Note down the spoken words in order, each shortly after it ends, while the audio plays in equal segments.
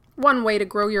One way to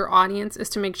grow your audience is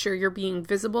to make sure you're being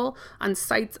visible on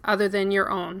sites other than your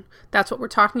own. That's what we're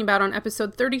talking about on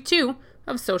episode 32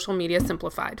 of Social Media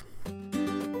Simplified.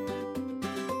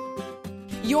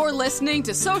 You're listening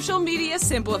to Social Media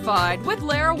Simplified with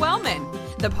Lara Wellman,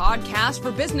 the podcast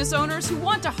for business owners who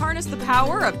want to harness the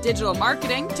power of digital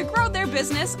marketing to grow their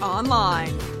business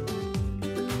online.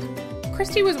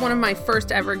 Christy was one of my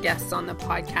first ever guests on the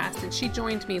podcast, and she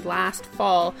joined me last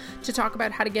fall to talk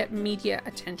about how to get media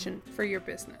attention for your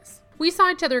business. We saw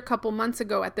each other a couple months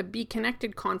ago at the Be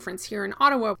Connected conference here in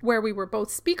Ottawa, where we were both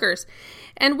speakers,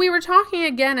 and we were talking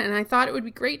again, and I thought it would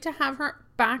be great to have her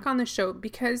back on the show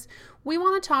because we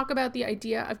want to talk about the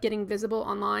idea of getting visible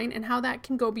online and how that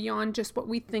can go beyond just what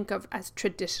we think of as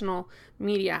traditional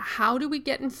media. How do we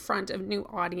get in front of new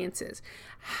audiences?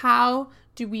 How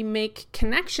do we make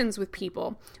connections with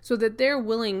people so that they're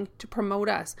willing to promote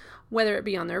us, whether it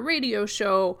be on their radio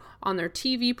show, on their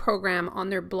TV program, on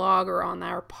their blog, or on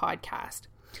our podcast?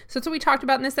 So that's what we talked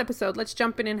about in this episode. Let's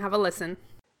jump in and have a listen.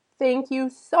 Thank you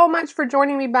so much for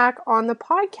joining me back on the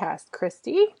podcast,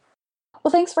 Christy.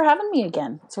 Well, thanks for having me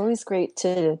again. It's always great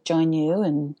to join you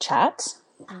and chat.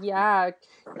 Yeah.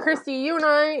 Christy, you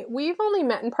and we've only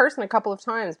met in person a couple of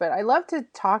times, but I love to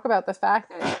talk about the fact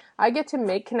that I get to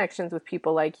make connections with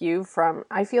people like you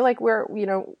I feel like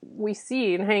we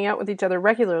see and hang out with each other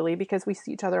regularly because we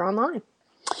see each other online.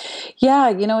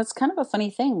 Yeah, it's kind of a funny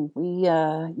thing.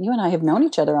 You and I have known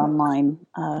each other online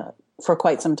for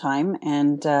quite some time,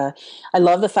 and I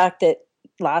love the fact that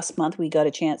last month we got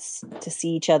a chance to see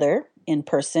each other in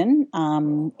person.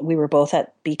 We were both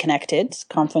at Be Connected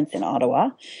conference in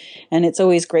Ottawa, and it's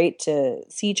always great to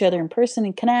see each other in person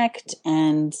and connect.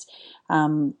 And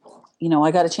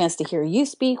I got a chance to hear you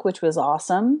speak, which was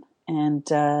awesome. And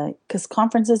because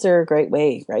conferences are a great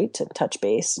way, right, to touch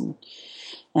base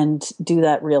and do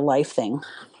that real life thing.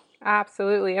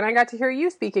 Absolutely. And I got to hear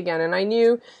you speak again. And I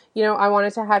knew, I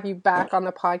wanted to have you back on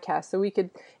the podcast so we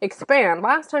could expand.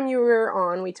 Last time you were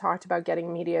on, we talked about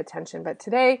getting media attention. But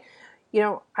today,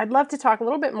 I'd love to talk a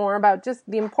little bit more about just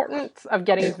the importance of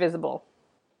getting visible.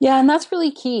 Yeah, and that's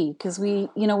really key because we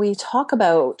talk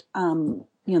about,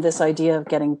 this idea of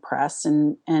getting press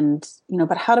and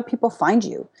but how do people find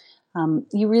you?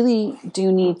 You really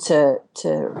do need to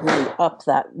really up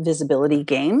that visibility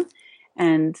game.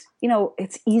 And,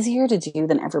 it's easier to do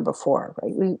than ever before,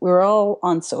 right? We're all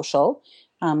on social,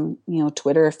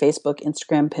 Twitter, Facebook,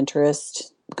 Instagram,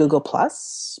 Pinterest, Google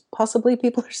Plus, possibly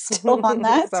people are still on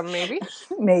that. Some maybe.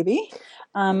 Maybe.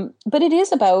 But it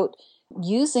is about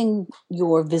using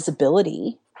your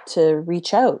visibility to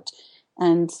reach out.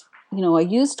 And, I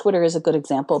use Twitter as a good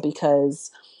example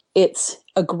because it's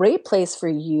a great place for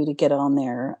you to get on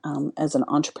there as an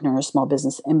entrepreneur, small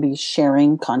business, and be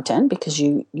sharing content because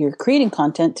you're creating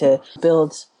content to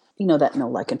build, that know,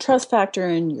 like, and trust factor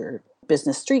and your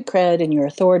business street cred and your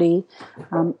authority.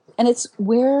 And it's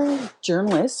where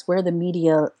journalists, where the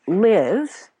media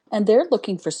live, and they're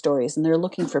looking for stories and they're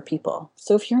looking for people.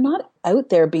 So if you're not out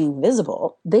there being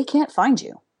visible, they can't find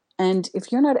you. And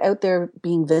if you're not out there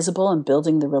being visible and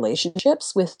building the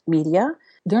relationships with media,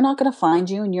 they're not going to find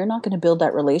you and you're not going to build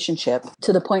that relationship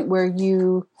to the point where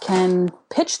you can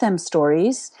pitch them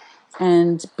stories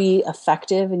and be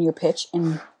effective in your pitch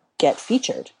and get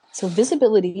featured. So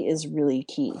visibility is really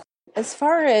key. As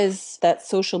far as that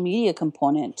social media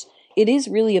component, it is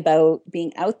really about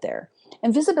being out there.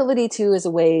 And visibility too is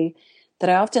a way that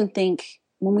I often think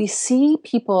when we see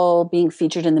people being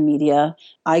featured in the media,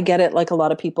 I get it like a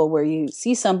lot of people where you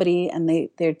see somebody and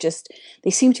they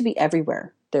seem to be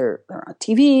everywhere. They're on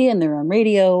TV and they're on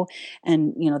radio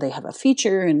and, they have a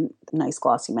feature in a nice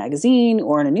glossy magazine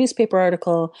or in a newspaper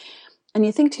article. And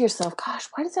you think to yourself, gosh,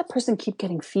 why does that person keep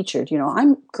getting featured?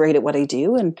 I'm great at what I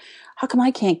do. And how come I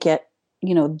can't get,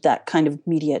 that kind of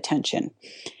media attention?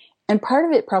 And part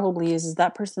of it probably is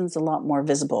that person's a lot more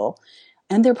visible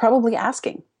and they're probably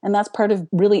asking. And that's part of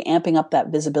really amping up that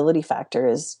visibility factor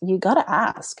is you got to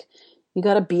ask. You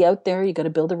got to be out there. You got to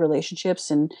build the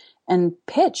relationships and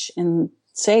pitch and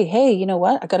say, hey, you know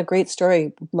what? I got a great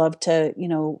story. Love to,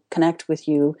 connect with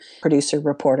you, producer,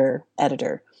 reporter,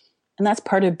 editor. And that's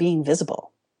part of being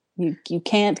visible. You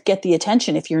can't get the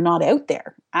attention if you're not out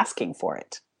there asking for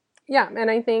it. Yeah,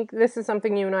 and I think this is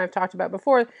something you and I have talked about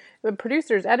before. The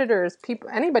producers, editors, people,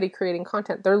 anybody creating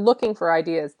content, they're looking for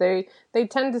ideas. They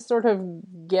tend to sort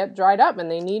of get dried up and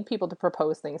they need people to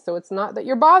propose things. So it's not that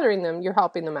you're bothering them, you're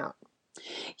helping them out.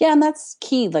 Yeah, and that's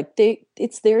key. Like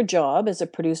it's their job as a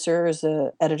producer, as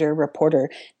an editor, reporter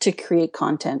to create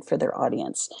content for their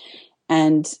audience.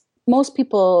 And most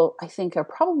people, I think, are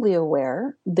probably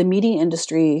aware the media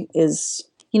industry is,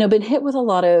 been hit with a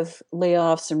lot of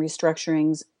layoffs and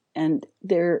restructurings. and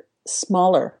they're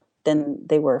smaller than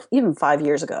they were even 5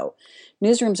 years ago.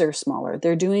 Newsrooms are smaller.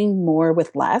 They're doing more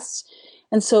with less.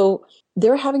 And so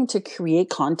they're having to create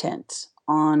content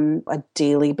on a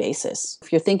daily basis.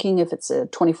 If you're thinking if it's a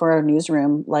 24-hour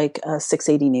newsroom like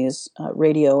 680 News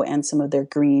Radio and some of their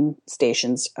green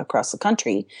stations across the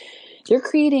country, they're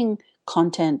creating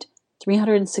content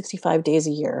 365 days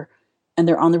a year, and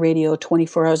they're on the radio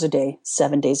 24 hours a day,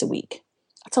 7 days a week.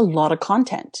 That's a lot of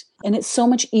content. And it's so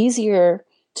much easier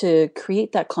to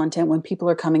create that content when people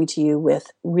are coming to you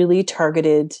with really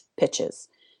targeted pitches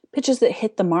that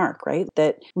hit the mark, right?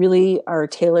 That really are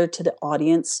tailored to the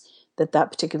audience that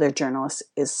that particular journalist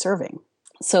is serving.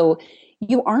 So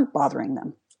you aren't bothering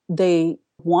them. They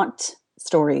want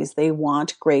stories. They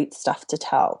want great stuff to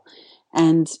tell.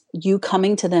 And you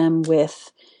coming to them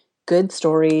with good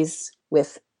stories,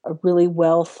 with a really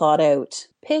well thought out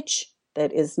pitch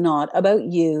that is not about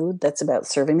you, that's about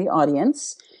serving the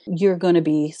audience, you're going to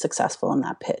be successful in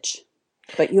that pitch.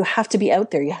 But you have to be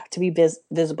out there. You have to be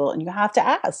visible, and you have to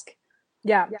ask.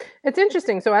 Yeah, it's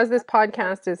interesting. So as this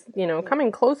podcast is,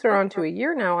 coming closer onto a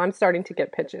year now, I'm starting to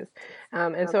get pitches.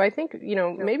 And so I think,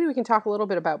 maybe we can talk a little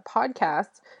bit about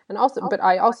podcasts and also, but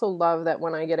I also love that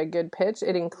when I get a good pitch,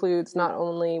 it includes not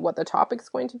only what the topic's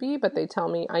going to be, but they tell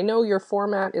me, I know your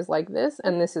format is like this,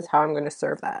 and this is how I'm going to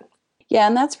serve that. Yeah,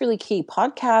 and that's really key.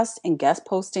 Podcast and guest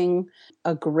posting,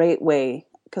 a great way,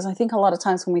 because I think a lot of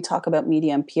times when we talk about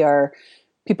media and PR,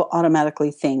 people automatically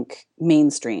think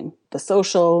mainstream. The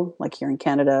Social, like here in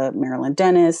Canada, Marilyn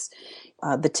Dennis,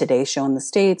 the Today Show in the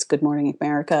States, Good Morning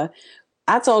America.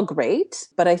 That's all great,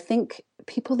 but I think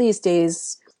people these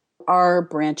days are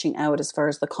branching out as far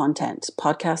as the content.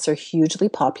 Podcasts are hugely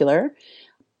popular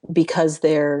because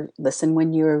they're listen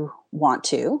when you want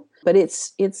to, but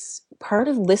it's part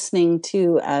of listening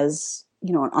too as,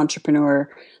 an entrepreneur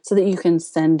so that you can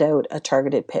send out a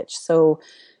targeted pitch. So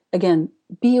again,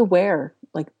 be aware,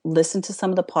 like listen to some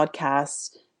of the podcasts,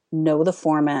 know the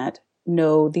format,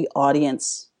 know the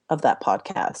audience of that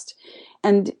podcast.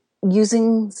 And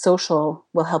using social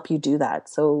will help you do that.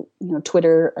 So,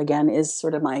 Twitter, again, is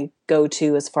sort of my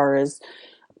go-to as far as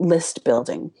list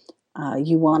building.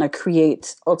 You want to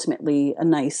create ultimately a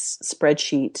nice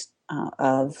spreadsheet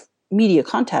of media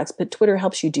contacts, but Twitter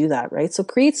helps you do that, right? So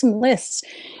create some lists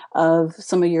of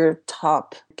some of your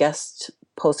top guest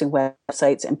posting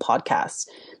websites and podcasts.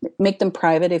 Make them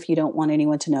private if you don't want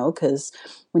anyone to know, because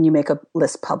when you make a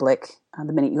list public,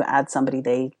 the minute you add somebody,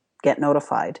 they get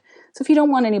notified. So if you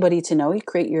don't want anybody to know, you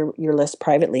create your list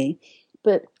privately,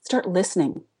 but start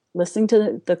listening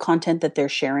to the content that they're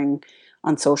sharing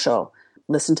on social.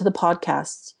 Listen to the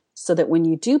podcasts so that when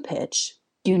you do pitch,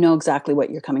 you know exactly what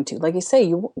you're coming to. Like you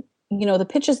say, the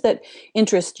pitches that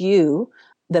interest you,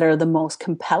 that are the most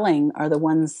compelling, are the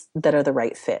ones that are the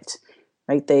right fit,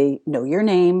 right? They know your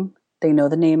name. They know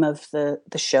the name of the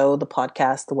show, the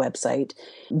podcast, the website.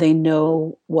 They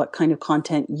know what kind of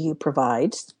content you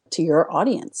provide to your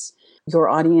audience. Your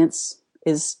audience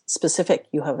is specific.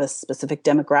 You have a specific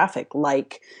demographic,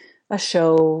 like a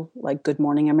show like Good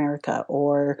Morning America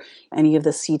or any of the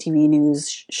CTV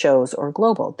news shows or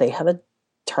Global. They have a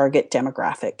target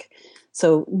demographic.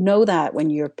 So know that when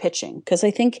you're pitching, because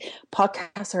I think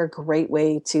podcasts are a great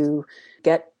way to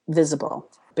get visible,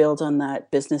 build on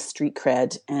that business street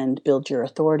cred, and build your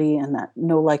authority and that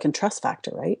know, like, and trust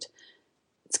factor, right?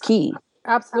 It's key.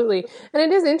 Absolutely. And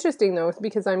it is interesting, though,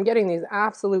 because I'm getting these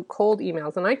absolute cold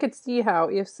emails. And I could see how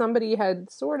if somebody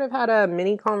had sort of had a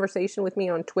mini conversation with me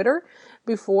on Twitter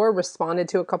before, responded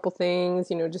to a couple things,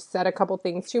 just said a couple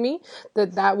things to me,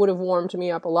 that would have warmed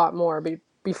me up a lot more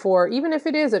before, even if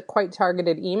it is a quite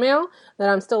targeted email, that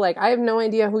I'm still like, I have no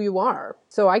idea who you are.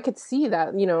 So I could see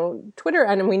that, Twitter,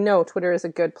 and we know Twitter is a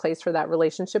good place for that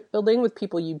relationship building with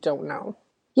people you don't know.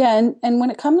 Yeah, and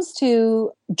when it comes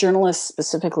to journalists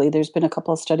specifically, there's been a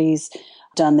couple of studies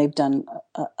done. They've done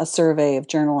a survey of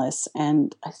journalists,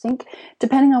 and I think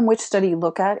depending on which study you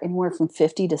look at, anywhere from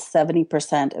 50 to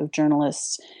 70% of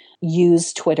journalists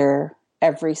use Twitter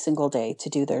every single day to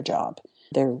do their job.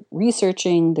 They're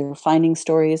researching, they're finding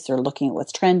stories, they're looking at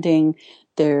what's trending,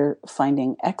 they're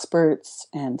finding experts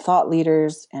and thought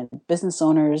leaders and business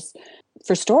owners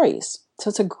for stories. So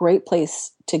it's a great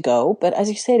place to go. But as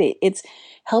you said, it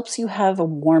helps you have a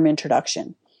warm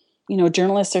introduction.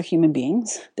 Journalists are human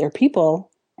beings, they're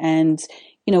people, and,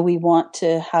 we want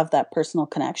to have that personal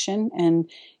connection, and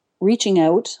reaching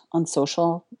out on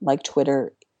social like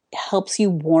Twitter helps you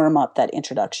warm up that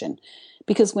introduction.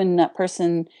 Because when that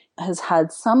person has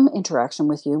had some interaction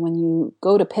with you, when you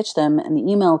go to pitch them and the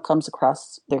email comes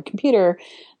across their computer,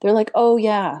 they're like, oh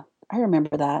yeah, I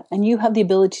remember that. And you have the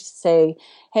ability to say,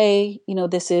 hey,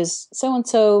 this is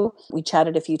so-and-so. We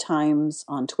chatted a few times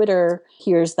on Twitter.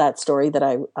 Here's that story that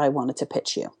I wanted to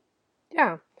pitch you.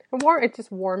 Yeah. It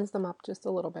just warms them up just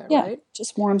a little bit, yeah, right?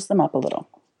 Just warms them up a little.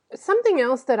 Something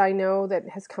else that I know that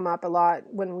has come up a lot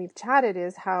when we've chatted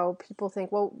is how people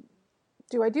think, well,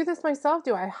 do I do this myself?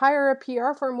 Do I hire a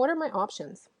PR firm? What are my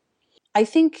options? I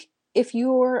think if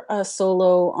you're a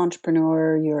solo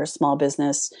entrepreneur, you're a small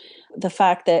business, the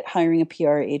fact that hiring a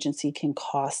PR agency can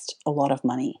cost a lot of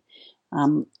money.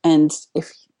 And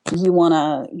if you want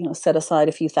to, set aside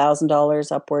a few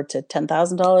 $1,000s upward to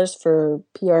 $10,000 for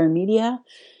PR and media,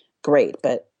 great.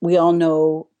 But we all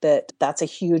know that that's a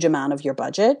huge amount of your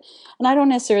budget. And I don't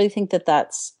necessarily think that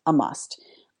that's a must.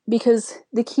 Because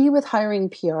the key with hiring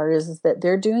PR is that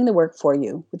they're doing the work for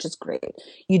you, which is great.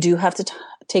 You do have to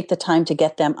take the time to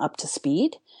get them up to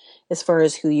speed as far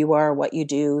as who you are, what you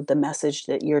do, the message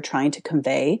that you're trying to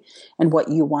convey, and what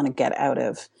you want to get out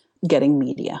of getting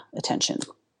media attention.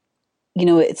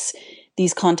 It's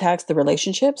these contacts, the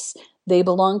relationships, they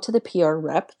belong to the PR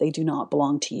rep. They do not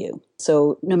belong to you.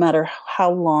 So no matter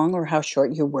how long or how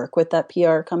short you work with that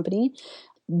PR company,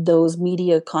 those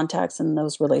media contacts and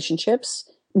those relationships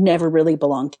never really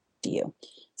belong to you.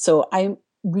 So I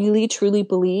really, truly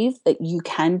believe that you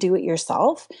can do it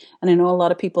yourself. And I know a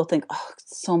lot of people think, oh,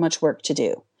 it's so much work to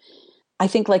do. I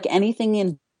think like anything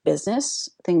in business,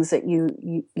 things that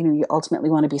you ultimately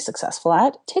want to be successful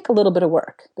at, take a little bit of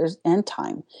work and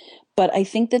time. But I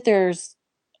think that there's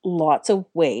lots of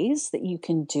ways that you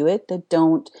can do it that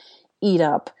don't eat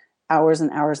up hours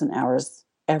and hours and hours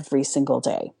every single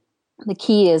day. The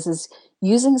key is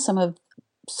using some of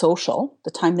social,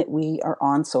 the time that we are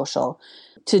on social,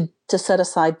 to set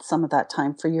aside some of that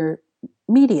time for your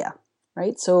media,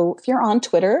 right? So if you're on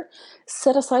Twitter,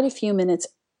 set aside a few minutes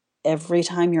every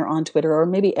time you're on Twitter, or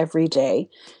maybe every day,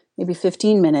 maybe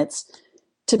 15 minutes,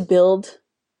 to build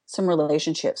some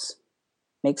relationships,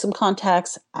 make some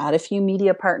contacts, add a few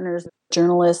media partners,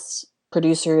 journalists,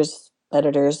 producers,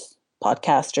 editors,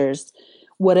 podcasters,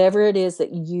 whatever it is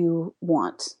that you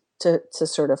want to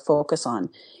sort of focus on.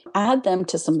 Add them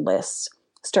to some lists.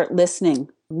 Start listening,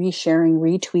 resharing,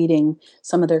 retweeting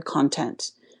some of their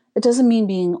content. It doesn't mean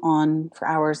being on for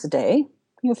hours a day.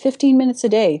 15 minutes a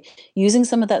day, using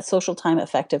some of that social time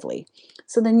effectively.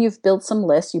 So then you've built some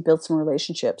lists, you build some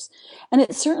relationships. And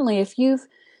it's certainly, if you've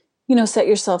set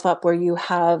yourself up where you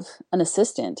have an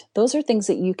assistant, those are things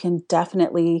that you can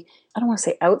definitely, I don't want to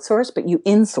say outsource, but you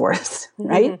insource,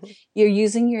 right? You're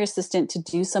using your assistant to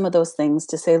do some of those things,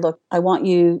 to say, look, I want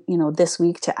you, this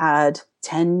week to add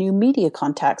 10 new media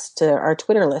contacts to our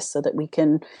Twitter list so that we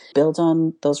can build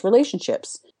on those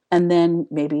relationships. And then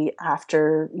maybe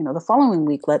after, the following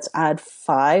week, let's add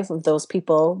 5 of those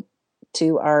people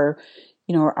to our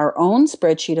own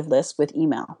spreadsheet of lists with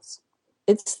emails.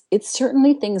 It's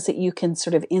certainly things that you can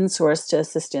sort of insource to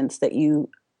assistants that you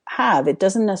have. It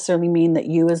doesn't necessarily mean that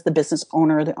you as the business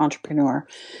owner or the entrepreneur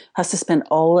has to spend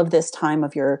all of this time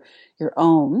of your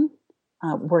own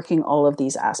working all of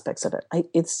these aspects of it.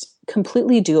 It's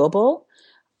completely doable,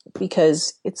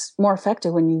 because it's more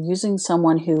effective when you're using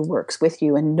someone who works with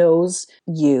you and knows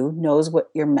what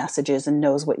your message is and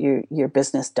knows what your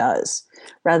business does,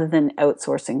 rather than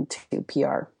outsourcing to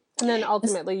PR. And then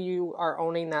ultimately you are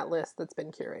owning that list that's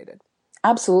been curated.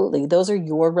 Absolutely. Those are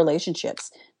your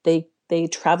relationships. They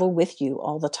travel with you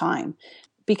all the time,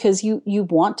 because you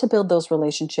want to build those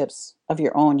relationships of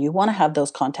your own. You want to have those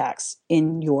contacts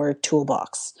in your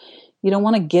toolbox. You don't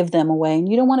want to give them away, and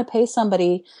you don't want to pay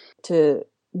somebody to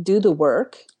do the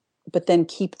work, but then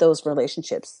keep those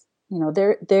relationships.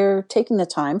 They're taking the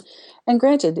time. And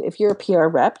granted, if you're a PR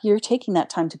rep, you're taking that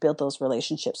time to build those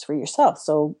relationships for yourself.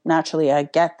 So naturally, I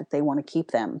get that they want to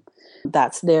keep them.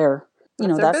 That's their,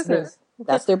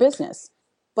 that's their business.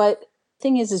 But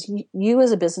thing is you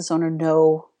as a business owner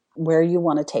know where you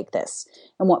want to take this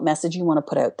and what message you want to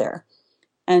put out there.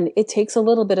 And it takes a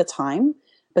little bit of time,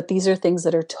 but these are things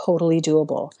that are totally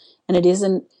doable. And it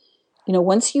isn't,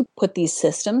 once you put these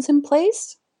systems in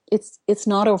place, it's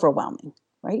not overwhelming,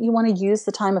 right? You want to use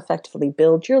the time effectively,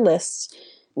 build your lists,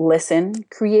 listen,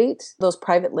 create those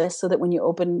private lists so that when you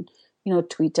open,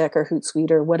 TweetDeck or Hootsuite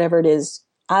or whatever it is,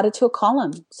 add it to a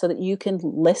column so that you can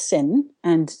listen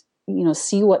and,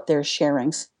 see what they're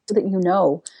sharing, so that you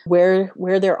know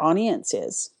where their audience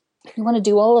is. You want to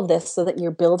do all of this so that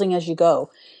you're building as you go,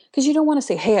 because you don't want to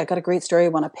say, hey, I got a great story I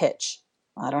want to pitch.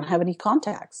 I don't have any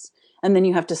contacts. And then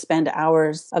you have to spend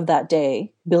hours of that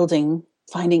day building,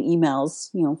 finding emails,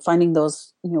 finding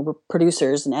those,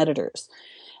 producers and editors.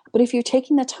 But if you're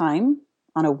taking the time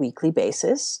on a weekly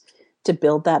basis to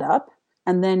build that up,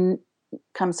 and then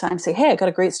comes time to say, hey, I got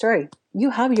a great story. You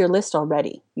have your list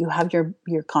already. You have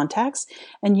your contacts,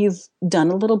 and you've done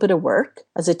a little bit of work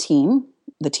as a team,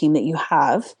 the team that you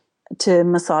have, to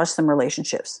massage some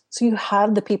relationships. So you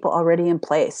have the people already in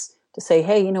place to say,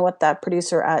 hey, you know what, that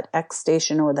producer at X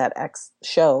station or that X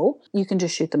show, you can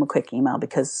just shoot them a quick email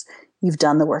because you've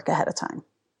done the work ahead of time.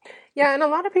 Yeah, and a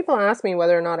lot of people ask me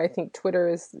whether or not I think Twitter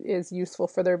is useful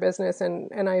for their business,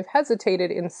 and I've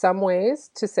hesitated in some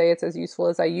ways to say it's as useful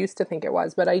as I used to think it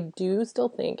was, but I do still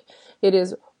think it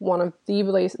is one of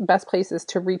the best places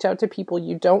to reach out to people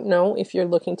you don't know if you're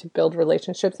looking to build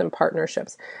relationships and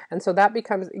partnerships. And so that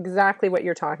becomes exactly what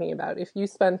you're talking about. If you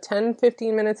spend 10,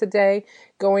 15 minutes a day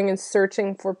going and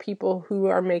searching for people who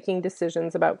are making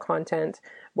decisions about content,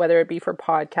 whether it be for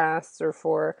podcasts or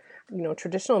for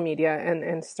traditional media,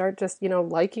 and start just,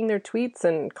 liking their tweets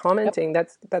and commenting.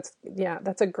 Yep.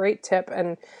 That's a great tip.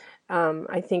 And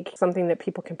I think something that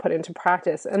people can put into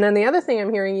practice. And then the other thing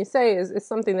I'm hearing you say is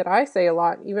something that I say a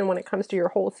lot, even when it comes to your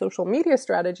whole social media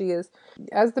strategy, is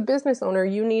as the business owner,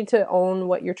 you need to own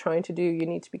what you're trying to do. You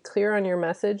need to be clear on your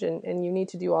message, and you need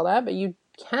to do all that, but you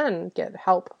can get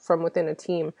help from within a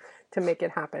team to make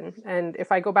it happen. And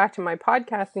if I go back to my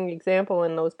podcasting example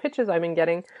and those pitches I've been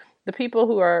getting, the people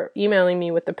who are emailing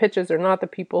me with the pitches are not the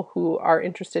people who are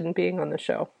interested in being on the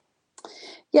show.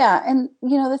 Yeah. And,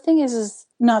 the thing is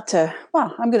not to,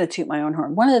 I'm going to toot my own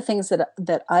horn. One of the things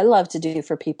that I love to do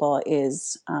for people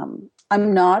is,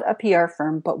 I'm not a PR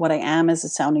firm, but what I am is a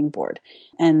sounding board.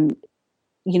 And,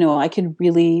 I can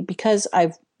really, because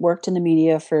I've worked in the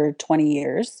media for 20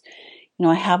 years,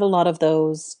 I have a lot of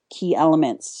those key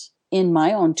elements in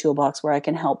my own toolbox where I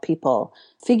can help people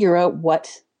figure out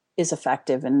what is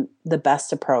effective and the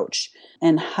best approach,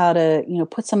 and how to,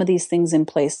 put some of these things in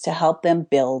place to help them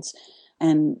build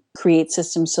and create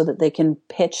systems so that they can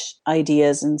pitch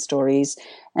ideas and stories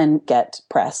and get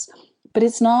press. But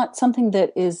it's not something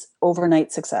that is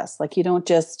overnight success. Like, you don't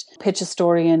just pitch a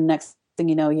story and next thing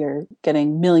you know, you're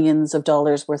getting millions of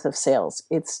dollars worth of sales.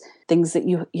 It's things that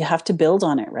you have to build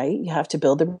on it, right? You have to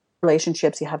build the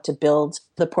relationships, you have to build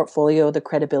the portfolio, the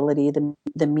credibility,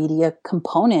 the media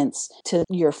components to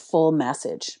your full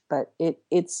message. But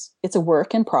it's a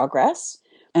work in progress,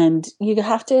 and you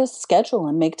have to schedule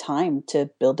and make time to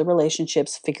build the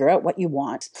relationships, figure out what you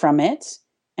want from it,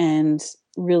 and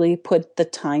really put the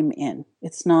time in.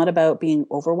 It's not about being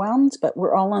overwhelmed, but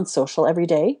we're all on social every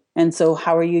day. And so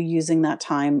how are you using that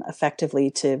time effectively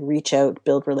to reach out,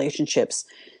 build relationships,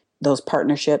 those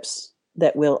partnerships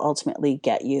that will ultimately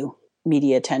get you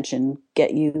media attention,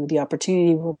 get you the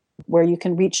opportunity where you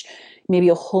can reach maybe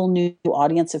a whole new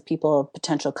audience of people,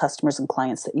 potential customers and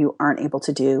clients that you aren't able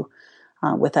to do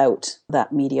without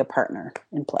that media partner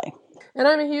in play. And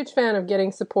I'm a huge fan of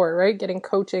getting support, right? Getting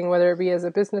coaching, whether it be as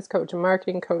a business coach, a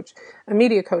marketing coach, a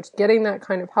media coach, getting that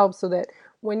kind of help so that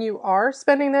when you are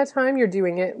spending that time, you're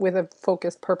doing it with a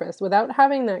focused purpose. Without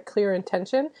having that clear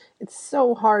intention, it's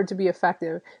so hard to be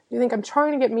effective. You think, I'm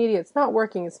trying to get media, it's not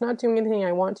working, it's not doing anything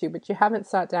I want to, but you haven't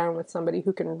sat down with somebody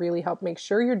who can really help make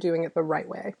sure you're doing it the right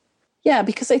way. Yeah,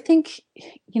 because I think,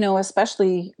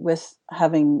 especially with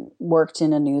having worked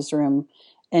in a newsroom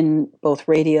in both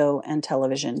radio and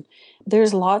television,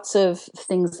 there's lots of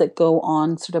things that go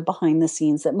on sort of behind the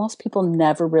scenes that most people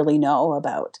never really know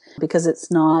about because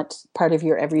it's not part of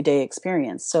your everyday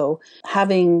experience. So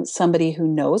having somebody who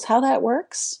knows how that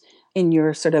works in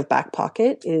your sort of back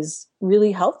pocket is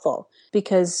really helpful,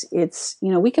 because it's,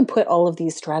 we can put all of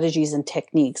these strategies and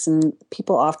techniques, and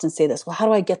people often say this, well, how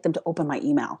do I get them to open my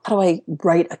email? How do I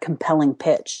write a compelling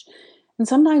pitch? And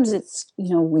sometimes it's,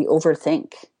 we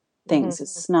overthink things. Mm-hmm.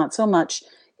 It's not so much,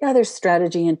 there's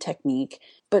strategy and technique,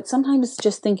 but sometimes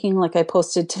just thinking, like I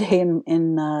posted today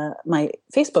in my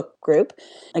Facebook group,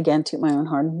 again, toot my own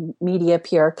horn, Media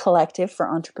PR Collective for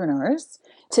Entrepreneurs.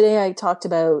 Today I talked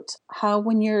about how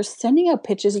when you're sending out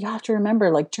pitches, you have to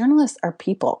remember, like, journalists are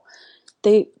people.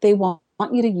 They want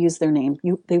you to use their name.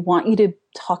 They want you to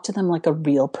talk to them like a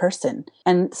real person.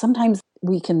 And sometimes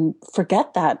we can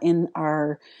forget that in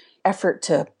our effort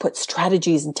to put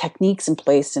strategies and techniques in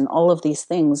place and all of these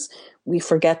things. We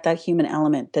forget that human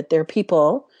element, that they're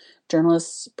people,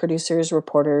 journalists, producers,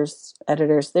 reporters,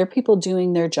 editors, they're people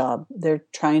doing their job. They're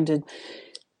trying to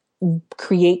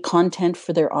create content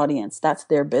for their audience. That's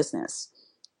their business.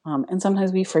 And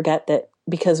sometimes we forget that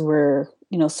because we're,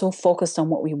 so focused on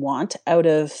what we want out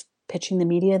of pitching the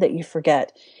media, that you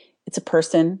forget it's a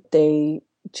person. They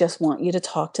just want you to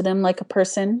talk to them like a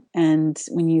person. And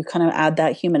when you kind of add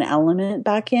that human element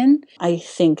back in, I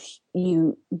think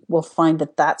you will find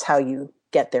that that's how you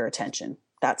get their attention.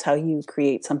 That's how you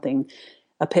create something,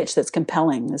 a pitch that's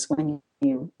compelling, is when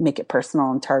you make it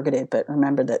personal and targeted, but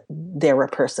remember that they're a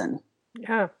person.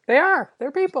 Yeah, they are.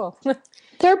 They're people.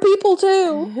 They're people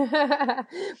too.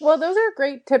 Well, those are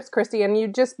great tips, Christy. And you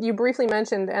briefly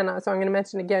mentioned, and so I'm going to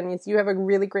mention again, is you have a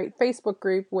really great Facebook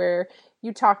group where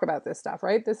you talk about this stuff,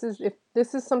 right? If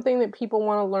this is something that people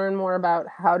want to learn more about,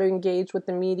 how to engage with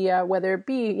the media, whether it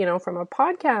be, from a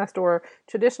podcast or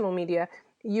traditional media,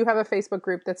 you have a Facebook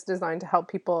group that's designed to help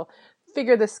people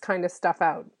figure this kind of stuff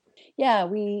out. Yeah,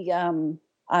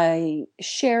 I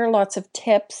share lots of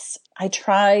tips. I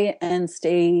try and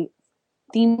stay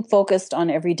theme focused on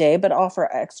every day, but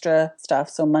offer extra stuff.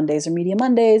 So Mondays are Media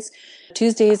Mondays.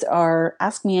 Tuesdays are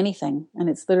Ask Me Anything. And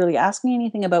it's literally ask me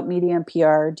anything about media and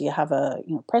PR. Do you have a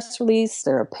press release? Is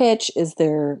there a pitch? Is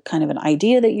there kind of an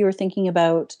idea that you were thinking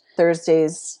about?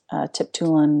 Thursdays, Tip,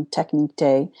 Tool, and Technique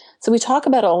Day. So we talk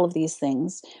about all of these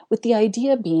things with the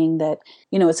idea being that,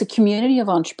 it's a community of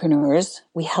entrepreneurs.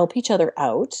 We help each other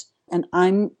out. And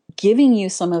I'm giving you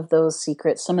some of those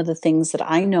secrets, some of the things that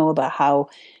I know about how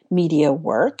media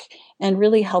work, and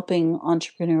really helping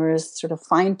entrepreneurs sort of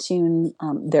fine-tune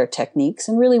their techniques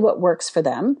and really what works for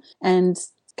them, and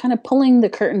kind of pulling the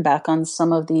curtain back on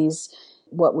some of these,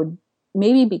 what would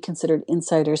maybe be considered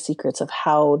insider secrets of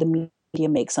how the media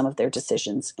make some of their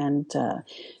decisions. And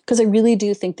because I really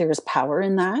do think there is power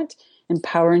in that, and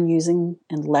power in using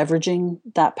and leveraging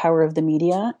that power of the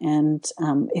media. And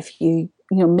if you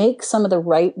make some of the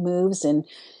right moves and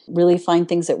really find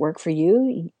things that work for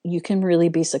you, you can really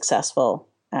be successful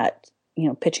at,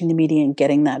 pitching the media and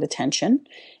getting that attention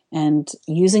and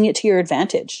using it to your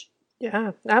advantage.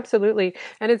 Yeah, absolutely.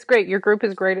 And it's great. Your group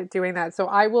is great at doing that. So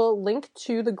I will link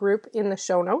to the group in the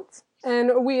show notes.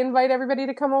 And we invite everybody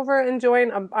to come over and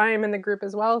join. I am in the group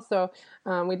as well. So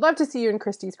we'd love to see you in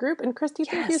Christy's group. And Christy,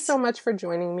 Thank you so much for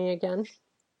joining me again.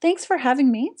 Thanks for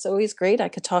having me. It's always great. I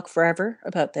could talk forever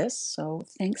about this. So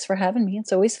thanks for having me.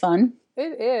 It's always fun.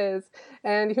 It is.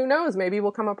 And who knows, maybe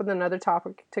we'll come up with another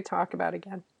topic to talk about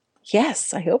again.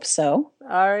 Yes, I hope so.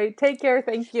 All right. Take care.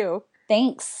 Thank you.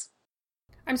 Thanks.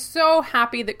 I'm so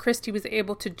happy that Christy was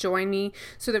able to join me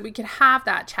so that we could have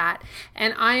that chat.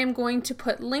 And I am going to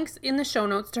put links in the show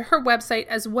notes to her website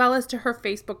as well as to her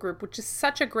Facebook group, which is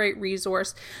such a great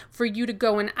resource for you to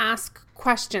go and ask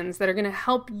questions that are going to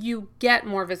help you get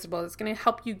more visible. It's going to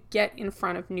help you get in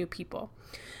front of new people.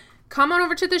 Come on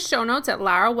over to the show notes at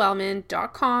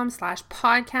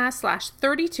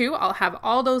larawellman.com/podcast/32. I'll have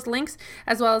all those links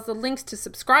as well as the links to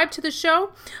subscribe to the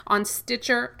show on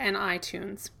Stitcher and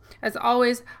iTunes. As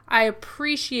always, I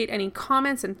appreciate any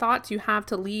comments and thoughts you have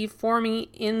to leave for me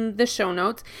in the show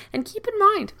notes. And keep in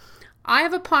mind, I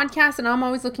have a podcast and I'm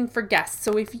always looking for guests.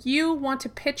 So if you want to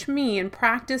pitch me and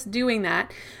practice doing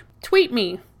that, tweet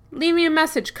me, leave me a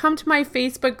message, come to my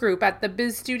Facebook group at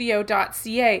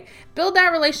thebizstudio.ca, build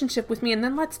that relationship with me, and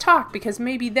then let's talk, because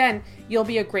maybe then you'll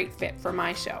be a great fit for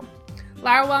my show.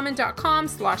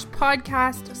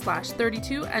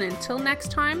 larawellman.com/podcast/32. And until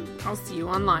next time, I'll see you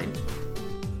online.